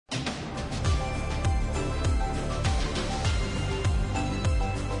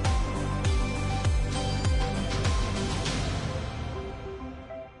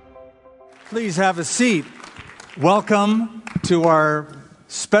Please have a seat. Welcome to our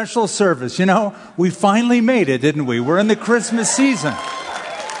special service. You know, we finally made it, didn't we? We're in the Christmas season.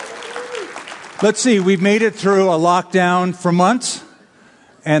 Let's see, we've made it through a lockdown for months,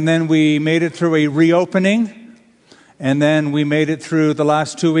 and then we made it through a reopening, and then we made it through the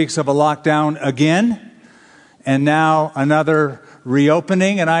last 2 weeks of a lockdown again, and now another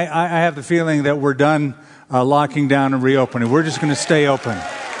reopening, and I have the feeling that we're done locking down and reopening. We're just going to stay open.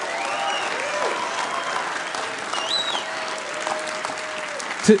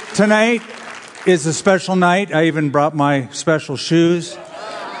 Tonight is a special night. I even brought my special shoes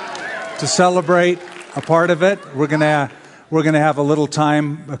to celebrate a part of it. We're gonna have a little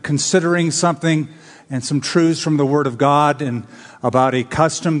time considering something and some truths from the Word of God and about a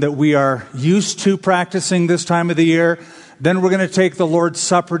custom that we are used to practicing this time of the year. Then we're going to take the Lord's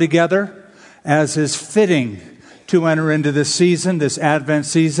Supper together, as is fitting to enter into this season, this Advent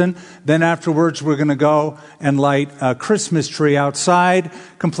season. Then afterwards, we're going to go and light a Christmas tree outside,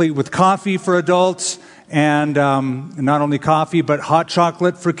 complete with coffee for adults, and not only coffee, but hot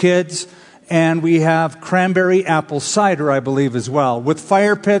chocolate for kids. And we have cranberry apple cider, I believe, as well, with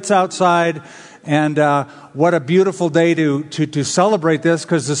fire pits outside. And what a beautiful day to celebrate this,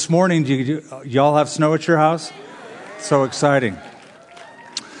 because this morning, y'all have snow at your house? So exciting.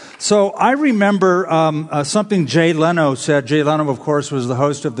 So I remember something Jay Leno said. Jay Leno, of course, was the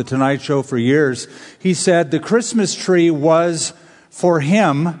host of The Tonight Show for years. He said the Christmas tree was, for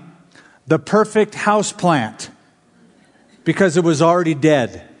him, the perfect houseplant because it was already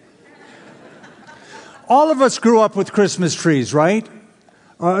dead. All of us grew up with Christmas trees, right?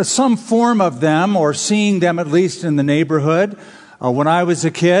 Some form of them, or seeing them at least in the neighborhood. When I was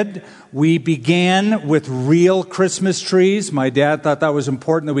a kid, we began with real Christmas trees. My dad thought that was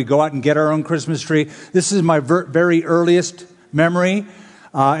important, that we go out and get our own Christmas tree. This is my very earliest memory.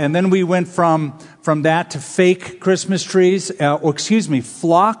 And then we went from that to fake Christmas trees,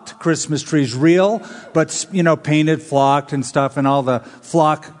 flocked Christmas trees, real, but, painted, flocked and stuff, and all the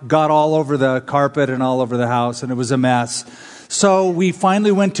flock got all over the carpet and all over the house, and it was a mess. So we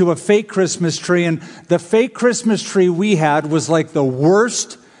finally went to a fake Christmas tree, and the fake Christmas tree we had was like the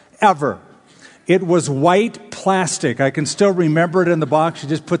worst ever. It was white plastic. I can still remember it in the box. You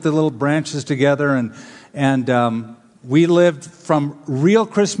just put the little branches together, and we lived from real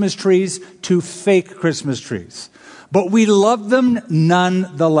Christmas trees to fake Christmas trees. But we loved them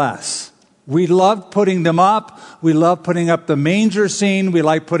nonetheless. We loved putting them up. We loved putting up the manger scene. We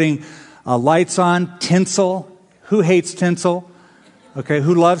liked putting lights on, tinsel. Who hates tinsel? Okay,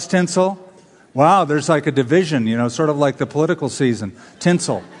 who loves tinsel? Wow, there's like a division, sort of like the political season.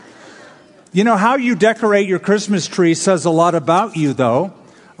 Tinsel. How you decorate your Christmas tree says a lot about you, though.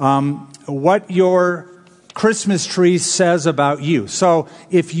 What your Christmas tree says about you. So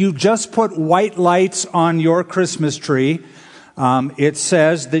if you just put white lights on your Christmas tree, it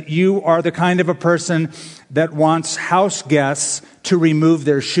says that you are the kind of a person that wants house guests to remove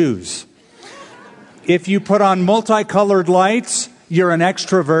their shoes. If you put on multicolored lights, you're an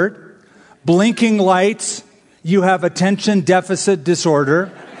extrovert. Blinking lights, you have attention deficit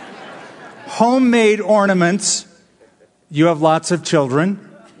disorder. Homemade ornaments, you have lots of children.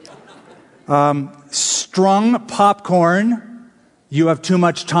 Strung popcorn, you have too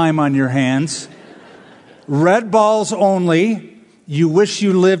much time on your hands. Red balls only, you wish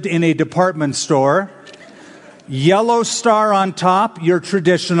you lived in a department store. Yellow star on top, you're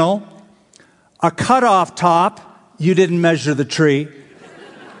traditional. A cutoff top, you didn't measure the tree.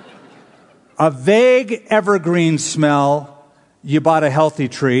 A vague evergreen smell, you bought a healthy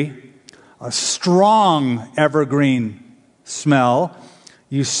tree. A strong evergreen smell,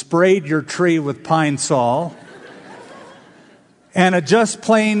 you sprayed your tree with Pine Sol. And a just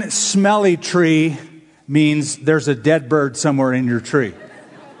plain smelly tree means there's a dead bird somewhere in your tree.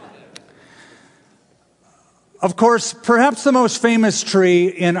 Of course, perhaps the most famous tree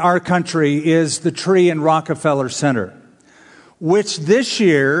in our country is the tree in Rockefeller Center, which this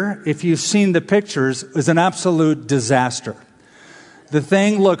year, if you've seen the pictures, is an absolute disaster. The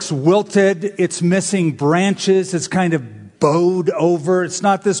thing looks wilted, it's missing branches, it's kind of bowed over, it's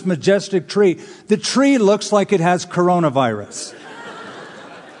not this majestic tree. The tree looks like it has coronavirus.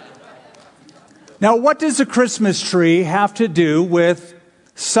 Now, what does a Christmas tree have to do with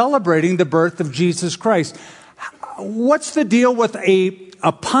celebrating the birth of Jesus Christ? What's the deal with a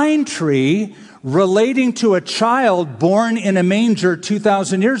pine tree relating to a child born in a manger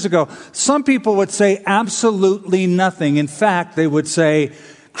 2,000 years ago? Some people would say absolutely nothing. In fact, they would say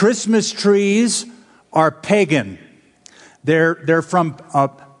Christmas trees are pagan. They're from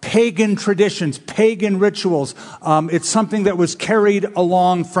pagan traditions, pagan rituals. It's something that was carried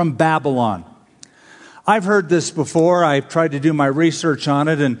along from Babylon. I've heard this before. I've tried to do my research on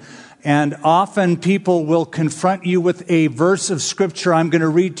it, and often people will confront you with a verse of Scripture I'm going to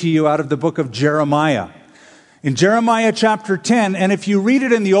read to you out of the book of Jeremiah. In Jeremiah chapter 10, and if you read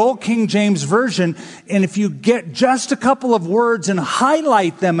it in the Old King James Version, and if you get just a couple of words and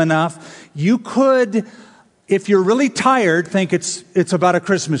highlight them enough, you could, if you're really tired, think it's about a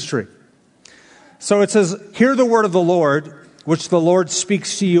Christmas tree. So it says, "Hear the word of the Lord, which the Lord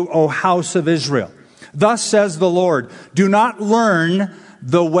speaks to you, O house of Israel. Thus says the Lord, do not learn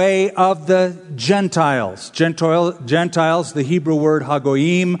the way of the Gentiles." Gentiles, the Hebrew word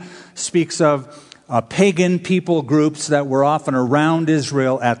hagoyim, speaks of pagan people groups that were often around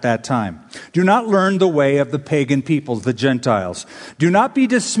Israel at that time. "Do not learn the way of the pagan peoples, the Gentiles. Do not be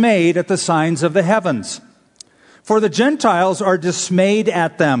dismayed at the signs of the heavens. For the Gentiles are dismayed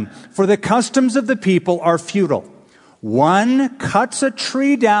at them, for the customs of the people are futile. One cuts a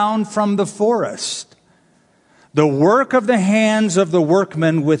tree down from the forest, the work of the hands of the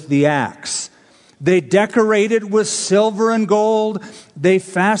workmen with the axe. They decorate it with silver and gold. They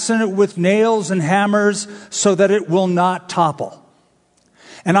fasten it with nails and hammers so that it will not topple."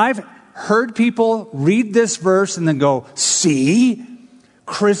 And I've heard people read this verse and then go, see,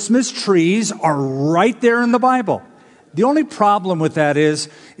 Christmas trees are right there in the Bible. The only problem with that is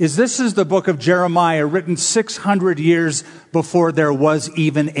this is the book of Jeremiah written 600 years before there was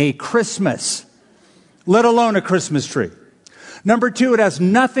even a Christmas, let alone a Christmas tree. Number two, it has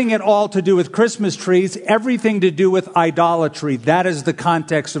nothing at all to do with Christmas trees, everything to do with idolatry. That is the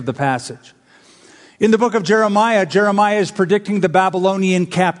context of the passage. In the book of Jeremiah, Jeremiah is predicting the Babylonian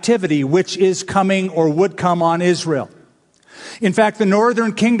captivity, which is coming or would come on Israel. In fact, the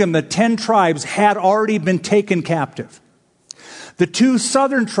northern kingdom, the 10 tribes, had already been taken captive. The 2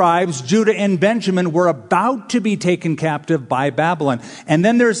 southern tribes, Judah and Benjamin, were about to be taken captive by Babylon. And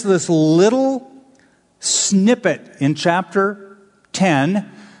then there's this little snippet in chapter 10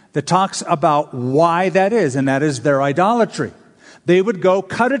 that talks about why that is, and that is their idolatry. They would go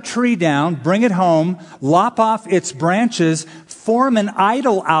cut a tree down, bring it home, lop off its branches, form an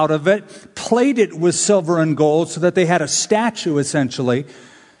idol out of it, plate it with silver and gold so that they had a statue essentially,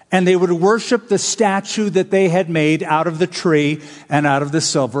 and they would worship the statue that they had made out of the tree and out of the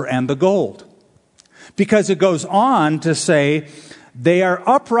silver and the gold. Because it goes on to say, "They are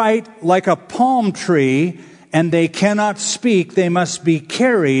upright like a palm tree, and they cannot speak. They must be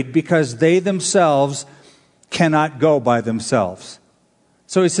carried because they themselves cannot go by themselves."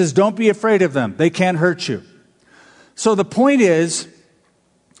 So he says, don't be afraid of them. They can't hurt you. So the point is,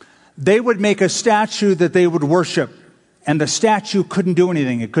 they would make a statue that they would worship, and the statue couldn't do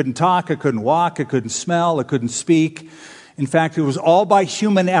anything. It couldn't talk, it couldn't walk, it couldn't smell, it couldn't speak. In fact, it was all by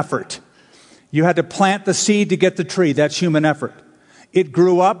human effort. You had to plant the seed to get the tree. That's human effort. It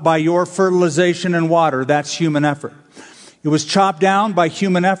grew up by your fertilization and water. That's human effort. It was chopped down by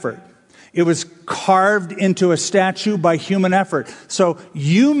human effort. It was carved into a statue by human effort. So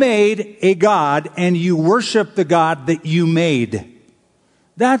you made a God and you worship the God that you made.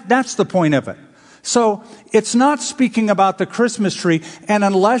 That's the point of it. So it's not speaking about the Christmas tree, and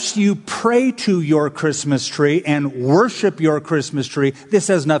unless you pray to your Christmas tree and worship your Christmas tree, this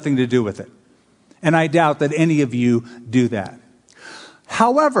has nothing to do with it. And I doubt that any of you do that.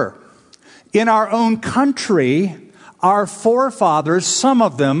 However, in our own country, our forefathers, some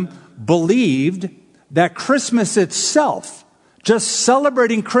of them, believed that Christmas itself, just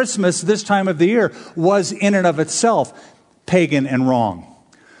celebrating Christmas this time of the year, was in and of itself pagan and wrong.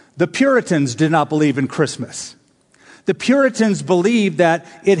 The Puritans did not believe in Christmas. The Puritans believed that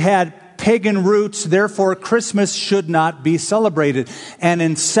it had pagan roots, therefore Christmas should not be celebrated. And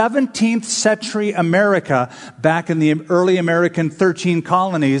in 17th century America, back in the early American 13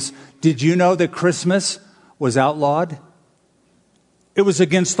 colonies, did you know that Christmas was outlawed? It was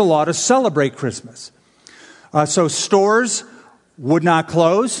against the law to celebrate Christmas. So stores would not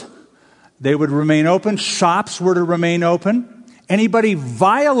close. They would remain open. Shops were to remain open. Anybody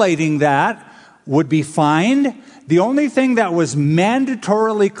violating that would be fined. The only thing that was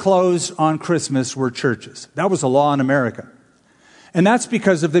mandatorily closed on Christmas were churches. That was a law in America. And that's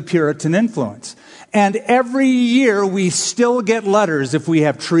because of the Puritan influence. And every year we still get letters if we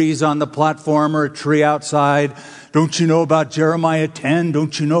have trees on the platform or a tree outside. Don't you know about Jeremiah 10?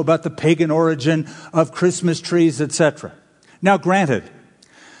 Don't you know about the pagan origin of Christmas trees, etc.? Now, granted,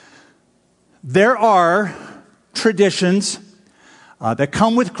 there are traditions that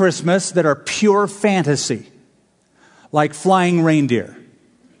come with Christmas that are pure fantasy, like flying reindeer.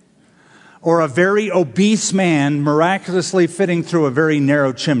 or a very obese man miraculously fitting through a very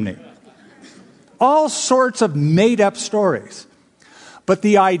narrow chimney. All sorts of made-up stories. But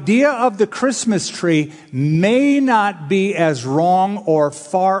the idea of the Christmas tree may not be as wrong or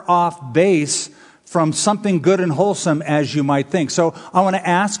far off base from something good and wholesome as you might think. So I want to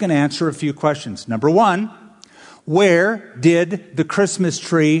ask and answer a few questions. Number one, where did the Christmas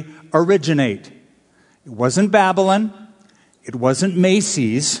tree originate? It wasn't Babylon. It wasn't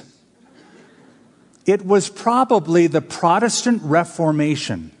Macy's. It was probably the Protestant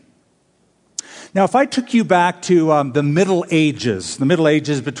Reformation. Now, if I took you back to the Middle Ages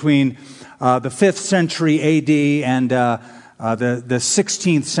between the 5th century A.D. and the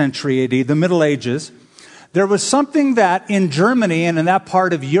 16th century A.D., the Middle Ages, there was something that in Germany and in that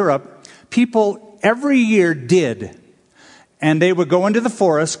part of Europe, people every year did. And they would go into the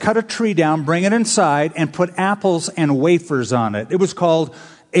forest, cut a tree down, bring it inside, and put apples and wafers on it. It was called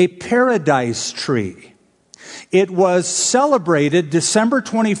a paradise tree. It was celebrated December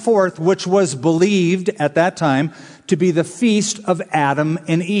 24th, which was believed at that time to be the feast of Adam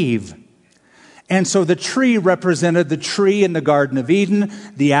and Eve. And so the tree represented the tree in the Garden of Eden,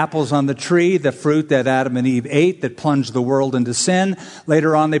 the apples on the tree, the fruit that Adam and Eve ate that plunged the world into sin.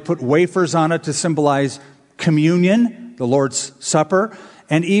 Later on, they put wafers on it to symbolize communion, the Lord's Supper,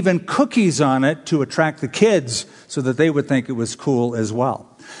 and even cookies on it to attract the kids so that they would think it was cool as well.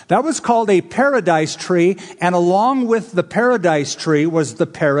 That was called a paradise tree, and along with the paradise tree was the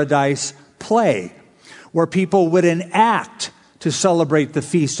paradise play, where people would enact to celebrate the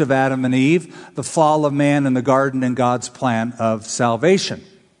feast of Adam and Eve, the fall of man in the garden, and God's plan of salvation.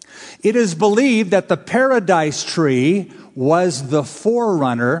 It is believed that the paradise tree was the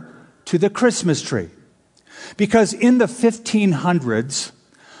forerunner to the Christmas tree. Because in the 1500s,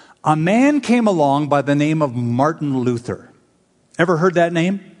 a man came along by the name of Martin Luther. Ever heard that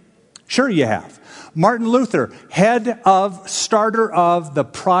name? Sure you have. Martin Luther, starter of the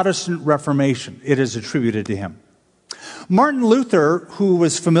Protestant Reformation. It is attributed to him. Martin Luther, who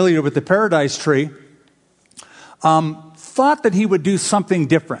was familiar with the paradise tree, thought that he would do something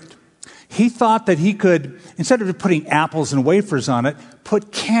different. He thought that he could, instead of putting apples and wafers on it,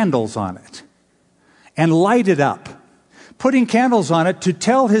 put candles on it and light it up. Putting candles on it to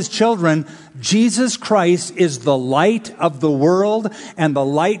tell his children, Jesus Christ is the light of the world, and the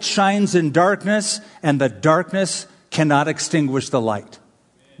light shines in darkness, and the darkness cannot extinguish the light.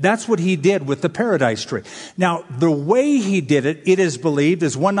 That's what he did with the paradise tree. Now, the way he did it, it is believed,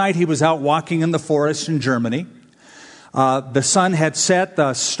 is one night he was out walking in the forest in Germany. The sun had set,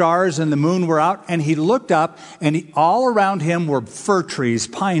 the stars and the moon were out, and he looked up, and all around him were fir trees,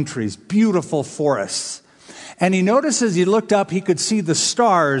 pine trees, beautiful forests. And he noticed as he looked up, he could see the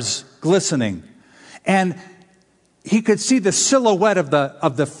stars glistening. And he could see the silhouette of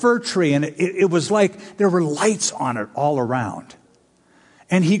the fir tree, and it was like there were lights on it all around.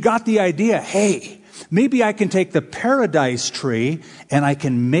 And he got the idea, hey, maybe I can take the paradise tree and I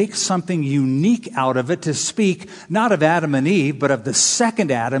can make something unique out of it to speak not of Adam and Eve, but of the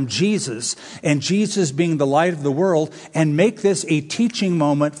second Adam, Jesus, and Jesus being the light of the world, and make this a teaching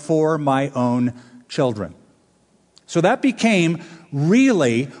moment for my own children. So that became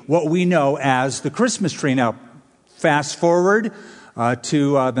really what we know as the Christmas tree. Now, fast forward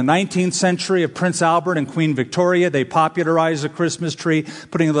to the 19th century of Prince Albert and Queen Victoria. They popularized the Christmas tree,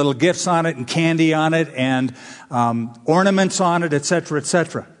 putting little gifts on it and candy on it and ornaments on it, etc.,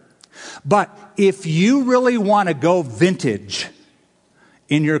 etc. But if you really want to go vintage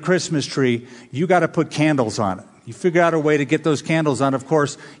in your Christmas tree, you got to put candles on it. You figure out a way to get those candles on. Of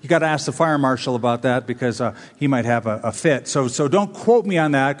course, you got to ask the fire marshal about that because he might have a fit. So don't quote me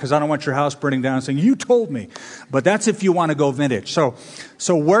on that because I don't want your house burning down saying, you told me. But that's if you want to go vintage. So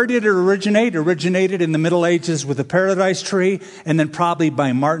where did it originate? It originated in the Middle Ages with the paradise tree, and then probably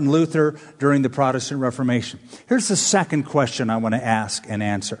by Martin Luther during the Protestant Reformation. Here's the second question I want to ask and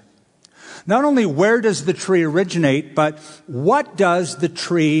answer. Not only where does the tree originate, but what does the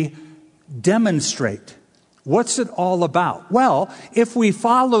tree demonstrate? What's it all about? Well, if we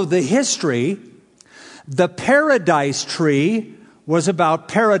follow the history, the paradise tree was about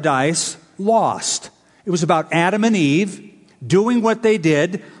paradise lost. It was about Adam and Eve doing what they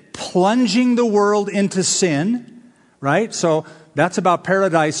did, plunging the world into sin, right? So that's about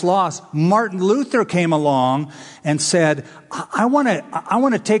paradise lost. Martin Luther came along and said, I want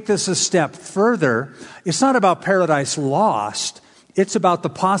to take this a step further. It's not about paradise lost. It's about the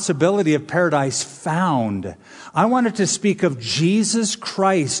possibility of paradise found. I wanted to speak of Jesus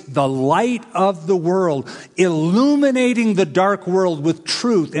Christ, the light of the world, illuminating the dark world with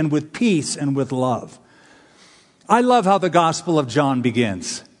truth and with peace and with love. I love how the Gospel of John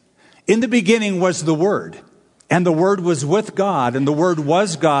begins. In the beginning was the Word, and the Word was with God, and the Word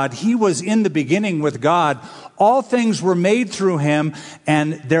was God. He was in the beginning with God. All things were made through him,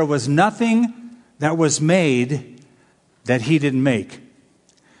 and there was nothing that was made that he didn't make.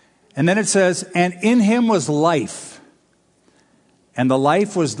 And then it says, and in him was life, and the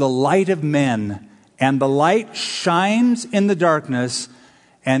life was the light of men, and the light shines in the darkness.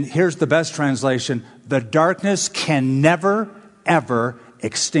 And here's the best translation: the darkness can never, ever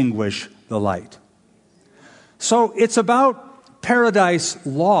extinguish the light. So it's about paradise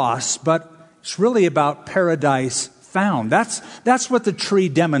lost, but it's really about paradise found. That's what the tree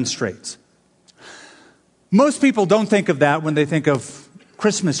demonstrates. Most people don't think of that when they think of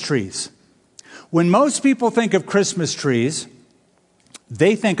Christmas trees. When most people think of Christmas trees,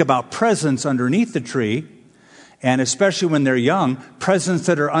 they think about presents underneath the tree, and especially when they're young, presents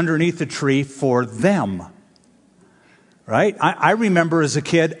that are underneath the tree for them. Right? I remember as a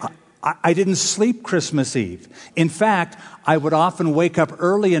kid, I didn't sleep Christmas Eve. In fact, I would often wake up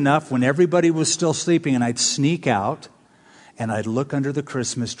early enough when everybody was still sleeping, and I'd sneak out, and I'd look under the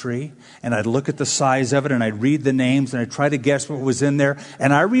Christmas tree, and I'd look at the size of it, and I'd read the names, and I'd try to guess what was in there.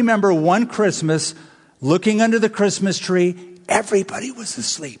 And I remember one Christmas, looking under the Christmas tree, everybody was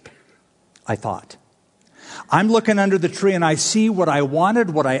asleep, I thought. I'm looking under the tree, and I see what I wanted,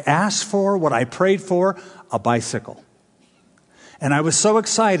 what I asked for, what I prayed for: a bicycle. And I was so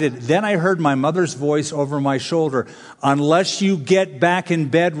excited. Then I heard my mother's voice over my shoulder: unless you get back in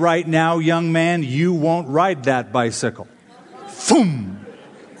bed right now, young man, you won't ride that bicycle. Boom!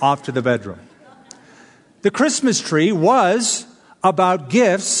 Off to the bedroom. The Christmas tree was about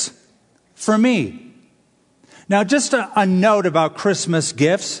gifts for me. Now, just a note about Christmas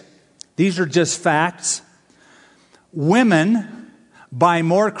gifts. These are just facts. Women buy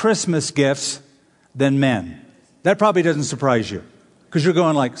more Christmas gifts than men. That probably doesn't surprise you, because you're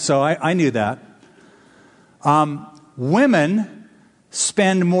going like, so I knew that. Women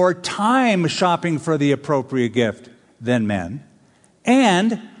spend more time shopping for the appropriate gift than men.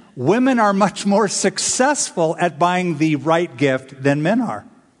 And women are much more successful at buying the right gift than men are.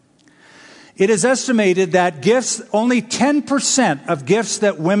 It is estimated that only 10% of gifts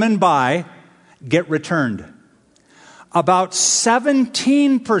that women buy get returned. About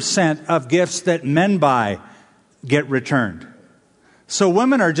 17% of gifts that men buy get returned. So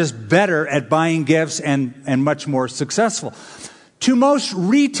women are just better at buying gifts and much more successful. To most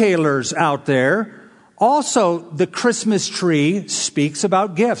retailers out there, also the Christmas tree speaks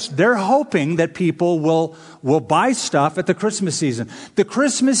about gifts. They're hoping that people will buy stuff at the Christmas season. The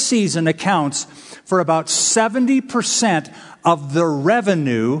Christmas season accounts for about 70% of the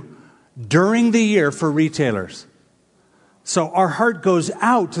revenue during the year for retailers. So our heart goes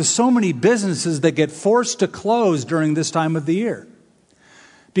out to so many businesses that get forced to close during this time of the year,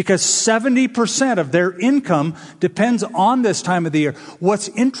 because 70% of their income depends on this time of the year. What's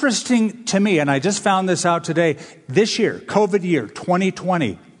interesting to me, and I just found this out today, this year, COVID year,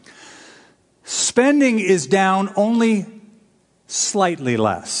 2020, spending is down only slightly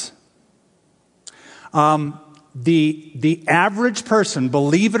less. The average person,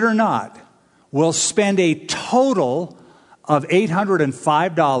 believe it or not, will spend a total of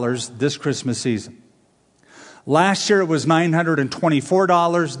 $805 this Christmas season. Last year it was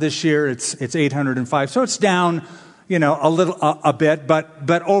 $924. This year it's $805. So it's down, a bit,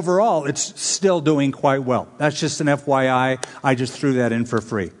 but overall it's still doing quite well. That's just an FYI. I just threw that in for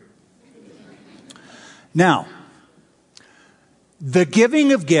free. Now, the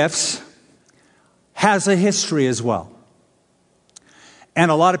giving of gifts has a history as well. And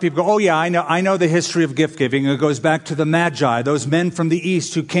a lot of people go, oh yeah, I know the history of gift giving. It goes back to the Magi, those men from the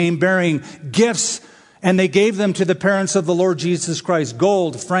East who came bearing gifts, and they gave them to the parents of the Lord Jesus Christ: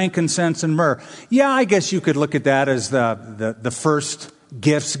 gold, frankincense, and myrrh. Yeah, I guess you could look at that as the first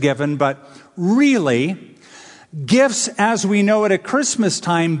gifts given, but really, gifts as we know it at Christmas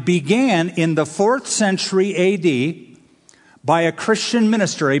time began in the 4th century A.D. by a Christian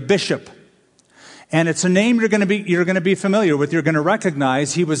minister, a bishop. And it's a name you're going to be familiar with. You're going to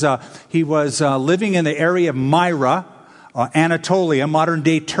recognize. He was living in the area of Myra, Anatolia, modern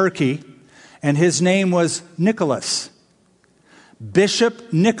day Turkey, and his name was Nicholas,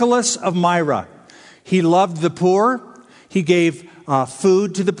 Bishop Nicholas of Myra. He loved the poor. He gave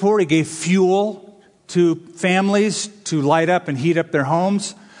food to the poor. He gave fuel to families to light up and heat up their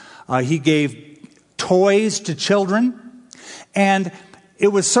homes. He gave toys to children, and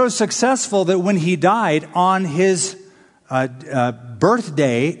it was so successful that when he died on his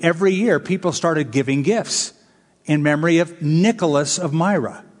birthday every year, people started giving gifts in memory of Nicholas of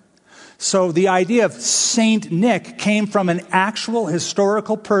Myra. So the idea of Saint Nick came from an actual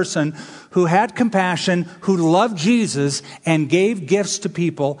historical person who had compassion, who loved Jesus, and gave gifts to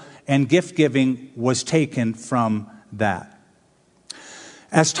people, and gift giving was taken from that.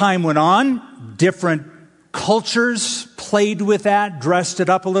 As time went on, different cultures played with that, dressed it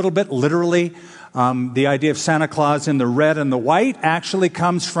up a little bit, literally. The idea of Santa Claus in the red and the white actually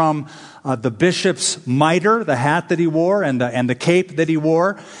comes from the bishop's mitre, the hat that he wore, and the cape that he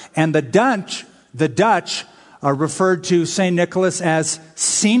wore. And the Dutch referred to St. Nicholas as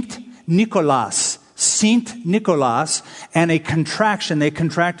Sint Nicolaas. Sint Nicolaas, and a contraction. They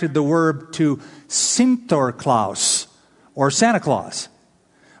contracted the word to Sinterklaas, or Santa Claus.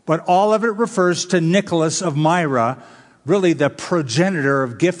 But all of it refers to Nicholas of Myra, really the progenitor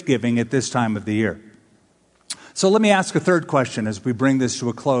of gift giving at this time of the year. So let me ask a third question as we bring this to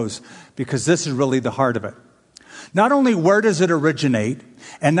a close, because this is really the heart of it. Not only where does it originate,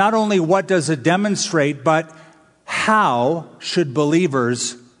 and not only what does it demonstrate, but how should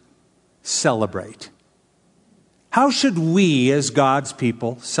believers celebrate? How should we as God's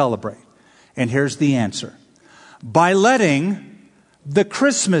people celebrate? And here's the answer. By letting the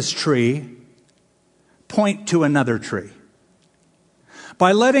Christmas tree point to another tree.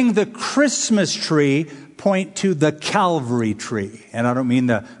 By letting the Christmas tree point to the Calvary tree. And I don't mean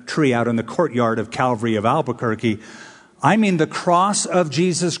the tree out in the courtyard of Calvary of Albuquerque. I mean the cross of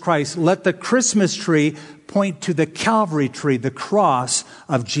Jesus Christ. Let the Christmas tree point to the Calvary tree, the cross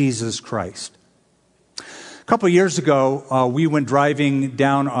of Jesus Christ. A couple of years ago, we went driving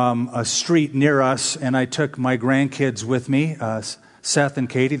down a street near us, and I took my grandkids with me, Seth and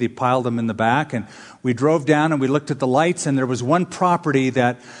Katie. They piled them in the back, and we drove down and we looked at the lights, and there was one property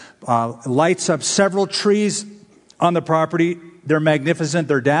that lights up several trees on the property. They're magnificent,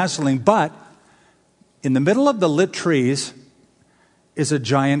 they're dazzling, but in the middle of the lit trees is a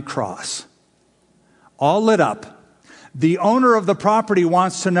giant cross, all lit up. The owner of the property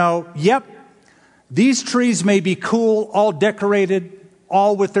wants to know, yep, these trees may be cool, all decorated,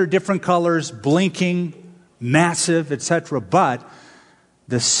 all with their different colors, blinking, massive, etc., but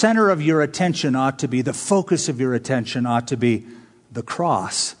the center of your attention ought to be, the focus of your attention ought to be the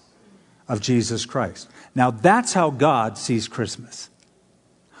cross of Jesus Christ. Now, that's how God sees Christmas.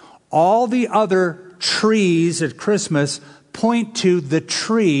 All the other trees at Christmas point to the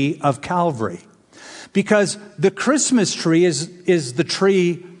tree of Calvary. Because the Christmas tree is the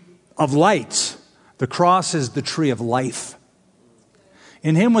tree of lights. The cross is the tree of life.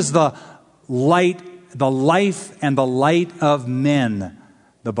 In him was the light, the life and the light of men,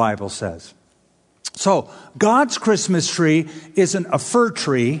 the Bible says. So, God's Christmas tree isn't a fir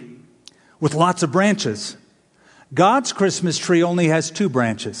tree with lots of branches. God's Christmas tree only has two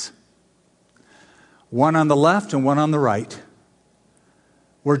branches. One on the left and one on the right.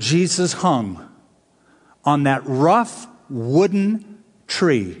 Where Jesus hung on that rough wooden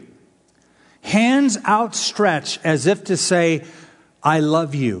tree. Hands outstretched as if to say, I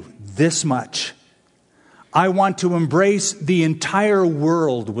love you this much. I want to embrace the entire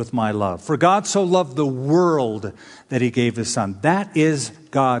world with my love. For God so loved the world that he gave his son. That is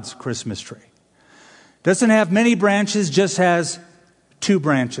God's Christmas tree. Doesn't have many branches, just has two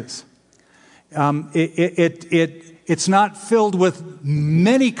branches. It's not filled with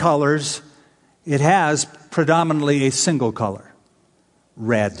many colors. It has predominantly a single color.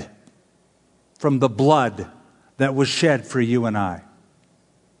 Red. From the blood that was shed for you and I.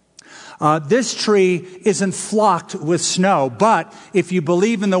 This tree isn't flocked with snow, but if you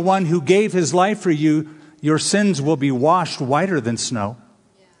believe in the one who gave his life for you, your sins will be washed whiter than snow,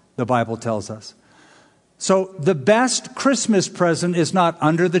 the Bible tells us. So the best Christmas present is not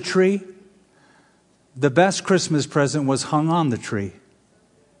under the tree. The best Christmas present was hung on the tree.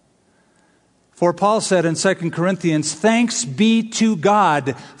 For Paul said in 2 Corinthians, thanks be to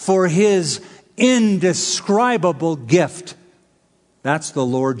God for his indescribable gift. That's the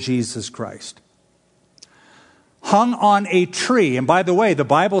Lord Jesus Christ. Hung on a tree. And by the way, the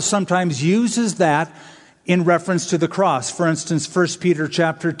Bible sometimes uses that in reference to the cross. For instance, 1 Peter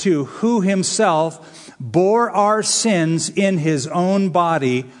chapter 2, who himself bore our sins in his own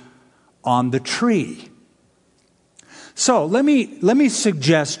body on the tree. So let me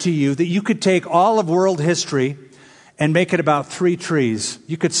suggest to you that you could take all of world history and make it about three trees.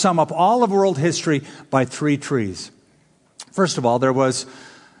 You could sum up all of world history by three trees. First of all, there was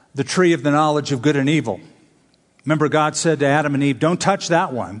the tree of the knowledge of good and evil. Remember, God said to Adam and Eve, don't touch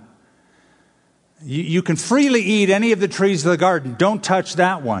that one. You can freely eat any of the trees of the garden. Don't touch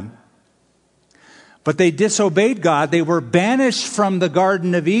that one. But they disobeyed God. They were banished from the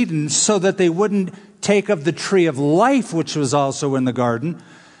Garden of Eden so that they wouldn't take of the tree of life, which was also in the garden.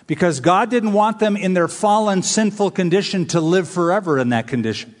 because God didn't want them in their fallen, sinful condition to live forever in that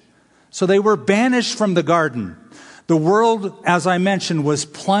condition. So they were banished from the garden. The world, as I mentioned, was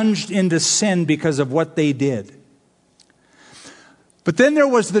plunged into sin because of what they did. But then there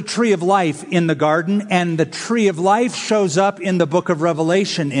was the tree of life in the garden, and the tree of life shows up in the book of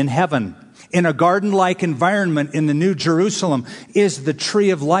Revelation in heaven. In a garden-like environment in the New Jerusalem is the tree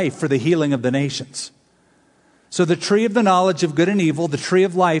of life for the healing of the nations. So the tree of the knowledge of good and evil, the tree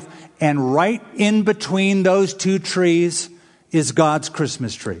of life, and right in between those two trees is God's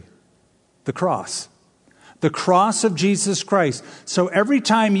Christmas tree, the cross. The cross of Jesus Christ. So every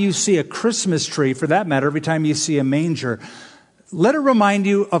time you see a Christmas tree, for that matter, every time you see a manger, let it remind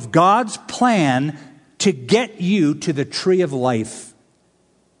you of God's plan to get you to the tree of life.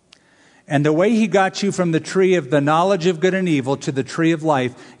 And the way He got you from the tree of the knowledge of good and evil to the tree of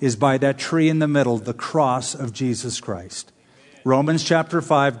life is by that tree in the middle, the cross of Jesus Christ. Romans chapter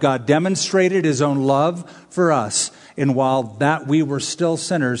 5, God demonstrated His own love for us, and while that we were still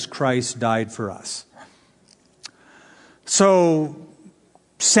sinners, Christ died for us. So,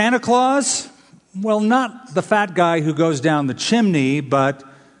 Santa Claus, well, not the fat guy who goes down the chimney, but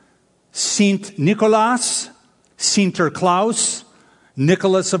Saint Nicholas, Sinterklaas,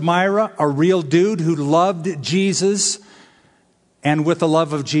 Nicholas of Myra, a real dude who loved Jesus and with the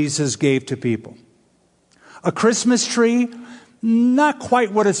love of Jesus gave to people. A Christmas tree, not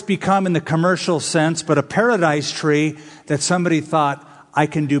quite what it's become in the commercial sense, but a paradise tree that somebody thought, I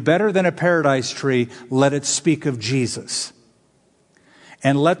can do better than a paradise tree. Let it speak of Jesus.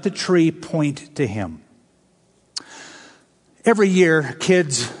 And let the tree point to Him. Every year,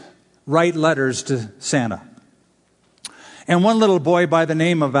 kids write letters to Santa. And one little boy by the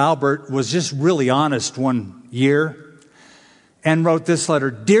name of Albert was just really honest one year and wrote this letter.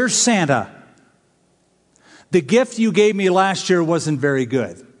 Dear Santa, the gift you gave me last year wasn't very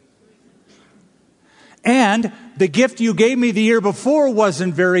good. And the gift you gave me the year before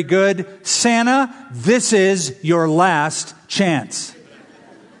wasn't very good. Santa, this is your last chance.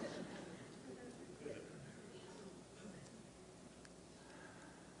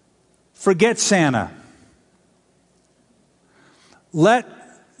 Forget Santa. Let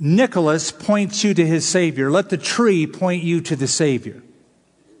Nicholas point you to his Savior. Let the tree point you to the Savior,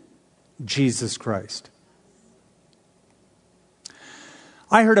 Jesus Christ.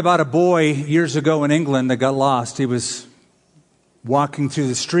 I heard about a boy years ago in England that got lost. He was walking through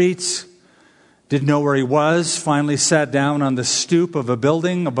the streets, didn't know where he was, finally sat down on the stoop of a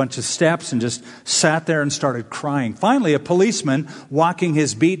building, a bunch of steps, and just sat there and started crying. Finally, a policeman walking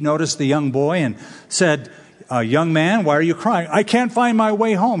his beat noticed the young boy and said, young man, why are you crying? I can't find my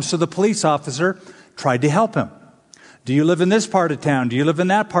way home. So the police officer tried to help him. Do you live in this part of town? Do you live in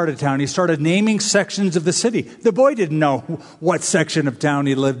that part of town? He started naming sections of the city. The boy didn't know what section of town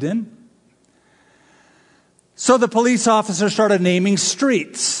he lived in. So the police officer started naming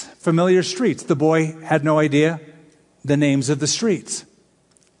streets, familiar streets. The boy had no idea the names of the streets.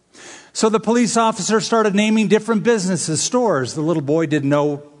 So the police officer started naming different businesses, stores. The little boy didn't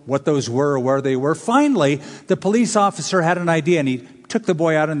know what those were or where they were. Finally, the police officer had an idea, and he took the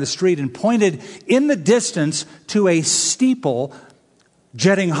boy out in the street and pointed in the distance to a steeple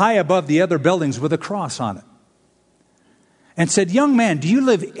jetting high above the other buildings with a cross on it. And said, young man, do you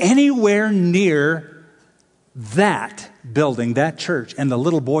live anywhere near that building, that church? And the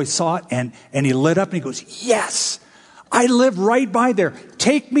little boy saw it, and he lit up and he goes, yes, I live right by there.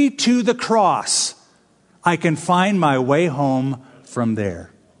 Take me to the cross. I can find my way home from there.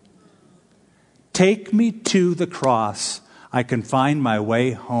 Take me to the cross. I can find my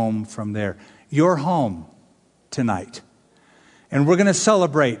way home from there. You're home tonight. And we're going to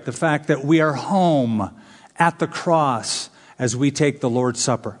celebrate the fact that we are home at the cross as we take the Lord's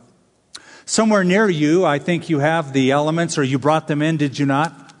Supper. Somewhere near you, I think you have the elements, or you brought them in, did you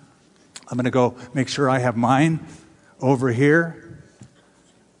not? I'm going to go make sure I have mine over here.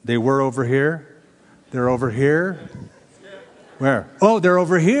 They were over here. They're over here. Where? Oh, they're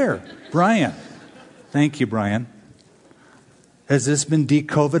over here. Brian. Thank you, Brian. Has this been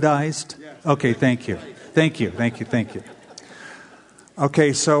de-COVIDized? Okay, thank you. Thank you.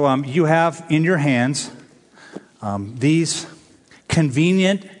 Okay, so you have in your hands these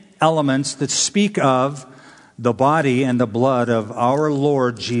convenient elements that speak of the body and the blood of our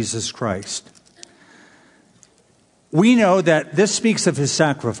Lord Jesus Christ. We know that this speaks of His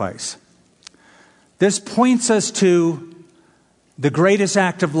sacrifice. This points us to the greatest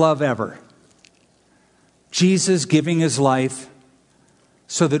act of love ever. Jesus giving His life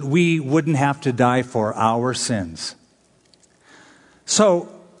so that we wouldn't have to die for our sins. So,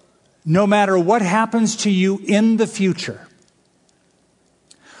 no matter what happens to you in the future,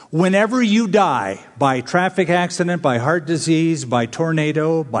 Whenever you die, by traffic accident, by heart disease, by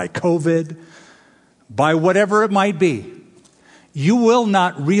tornado, by COVID, by whatever it might be, you will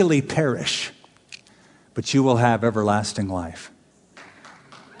not really perish, but you will have everlasting life.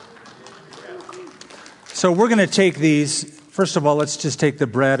 So we're going to take these. First of all, let's just take the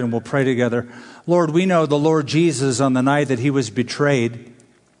bread and we'll pray together. Lord, we know the Lord Jesus, on the night that he was betrayed,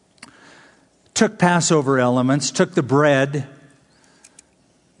 took Passover elements, took the bread,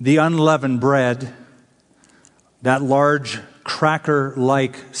 the unleavened bread, that large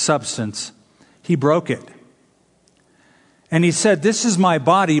cracker-like substance. He broke it. And he said, "This is my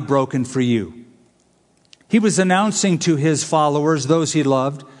body broken for you." He was announcing to his followers, those he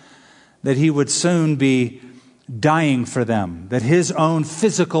loved, that he would soon be dying for them, that his own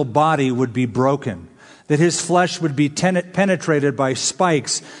physical body would be broken, that his flesh would be penetrated by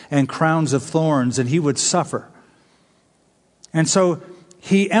spikes and crowns of thorns, and he would suffer. And so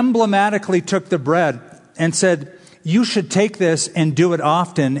he emblematically took the bread and said, "You should take this and do it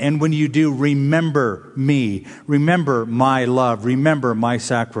often, and when you do, remember me, remember my love, remember my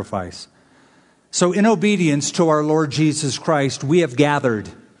sacrifice." So in obedience to our Lord Jesus Christ, we have gathered,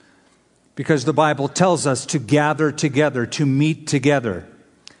 because the Bible tells us to gather together, to meet together,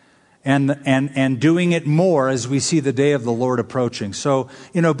 and doing it more as we see the day of the Lord approaching. So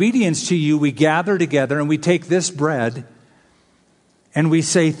in obedience to you, we gather together and we take this bread and we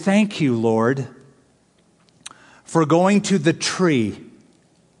say, "Thank you, Lord, for going to the tree,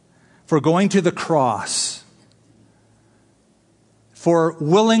 for going to the cross, for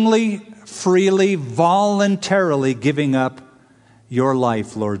willingly, freely, voluntarily giving up your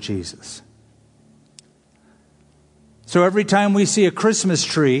life, Lord Jesus." So every time we see a Christmas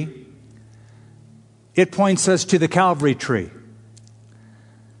tree, it points us to the Calvary tree.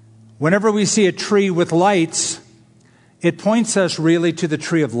 Whenever we see a tree with lights, it points us really to the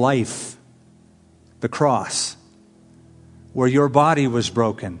tree of life, the cross, where your body was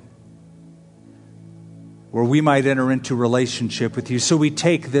broken, where we might enter into relationship with you. So we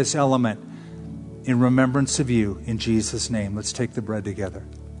take this element in remembrance of you, in Jesus' name. Let's take the bread together.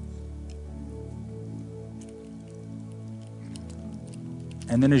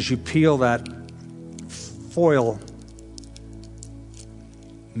 And then as you peel that foil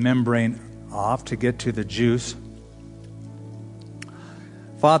membrane off to get to the juice,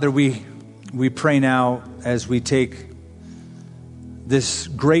 Father, we pray now as we take this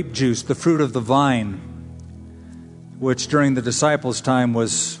grape juice, the fruit of the vine, which during the disciples' time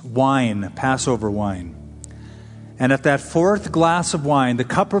was wine, Passover wine. And at that fourth glass of wine, the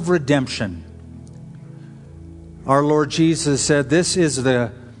cup of redemption, our Lord Jesus said, "This is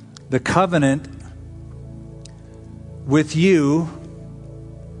the covenant with you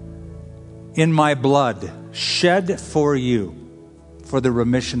in my blood, shed for you for the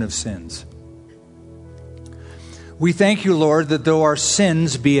remission of sins." We thank you, Lord, that though our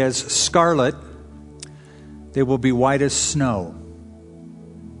sins be as scarlet, they will be white as snow.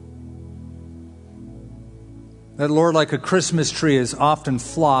 That, Lord, like a Christmas tree is often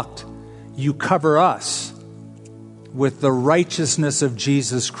flocked, you cover us with the righteousness of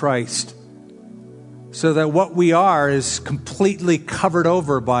Jesus Christ, so that what we are is completely covered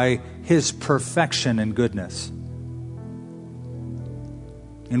over by his perfection and goodness.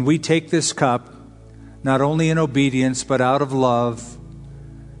 And we take this cup, not only in obedience, but out of love,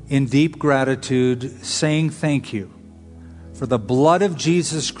 in deep gratitude, saying thank you for the blood of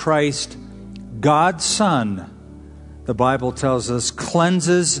Jesus Christ, God's Son. The Bible tells us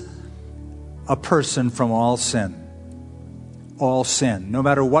cleanses a person from all sin. All sin. No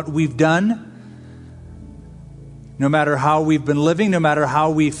matter what we've done, no matter how we've been living, no matter how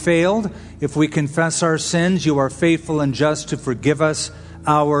we failed, if we confess our sins, you are faithful and just to forgive us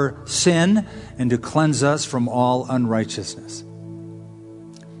our sin and to cleanse us from all unrighteousness.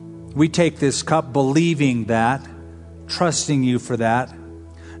 We take this cup believing that, trusting you for that,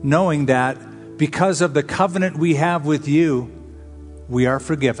 knowing that because of the covenant we have with you, we are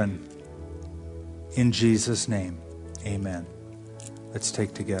forgiven. In Jesus' name, amen. Let's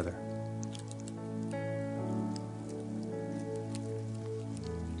take together.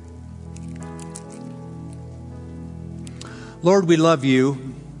 Lord, we love you.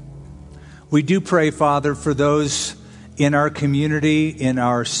 We do pray, Father, for those in our community, in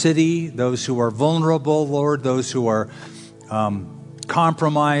our city, those who are vulnerable, Lord, those who are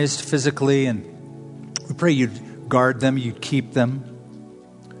compromised physically, and we pray you'd guard them, you'd keep them.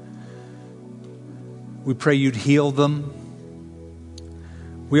 We pray you'd heal them.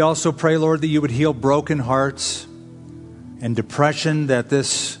 We also pray, Lord, that you would heal broken hearts and depression that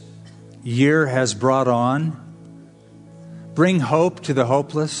this year has brought on. Bring hope to the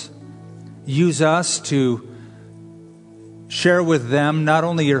hopeless. Use us to share with them not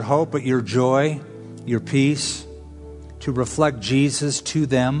only your hope, but your joy, your peace, to reflect Jesus to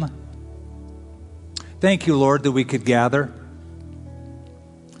them. Thank you, Lord, that we could gather.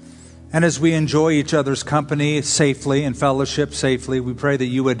 And as we enjoy each other's company safely and fellowship safely, we pray that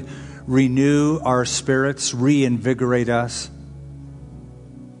you would renew our spirits, reinvigorate us.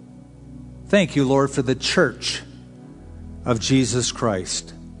 Thank you, Lord, for the church of Jesus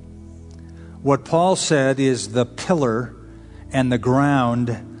Christ. What Paul said is the pillar and the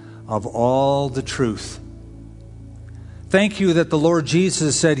ground of all the truth. Thank you that the Lord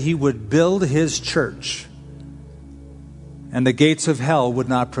Jesus said he would build his church, and the gates of hell would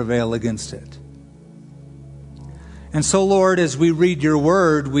not prevail against it. And so, Lord, as we read your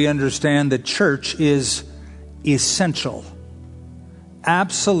word, we understand that church is essential,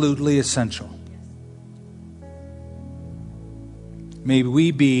 absolutely essential. May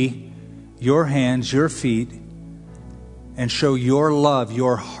we be your hands, your feet, and show your love,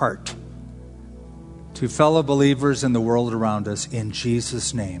 your heart to fellow believers in the world around us. In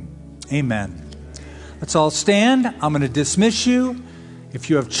Jesus' name, amen. Let's all stand. I'm going to dismiss you. If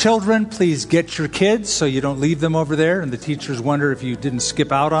you have children, please get your kids so you don't leave them over there and the teachers wonder if you didn't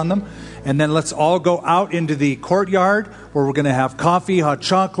skip out on them. And then let's all go out into the courtyard where we're going to have coffee, hot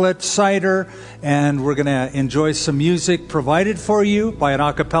chocolate, cider, and we're going to enjoy some music provided for you by an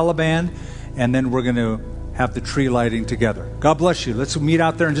a cappella band. And then we're going to have the tree lighting together. God bless you. Let's meet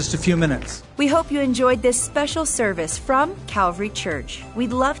out there in just a few minutes. We hope you enjoyed this special service from Calvary Church.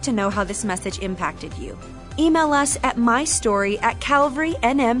 We'd love to know how this message impacted you. Email us at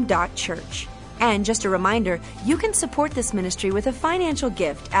mystory@calvarynm.church. And just a reminder, you can support this ministry with a financial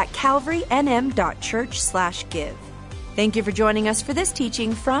gift at calvarynm.church/give. Thank you for joining us for this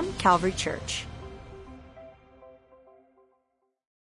teaching from Calvary Church.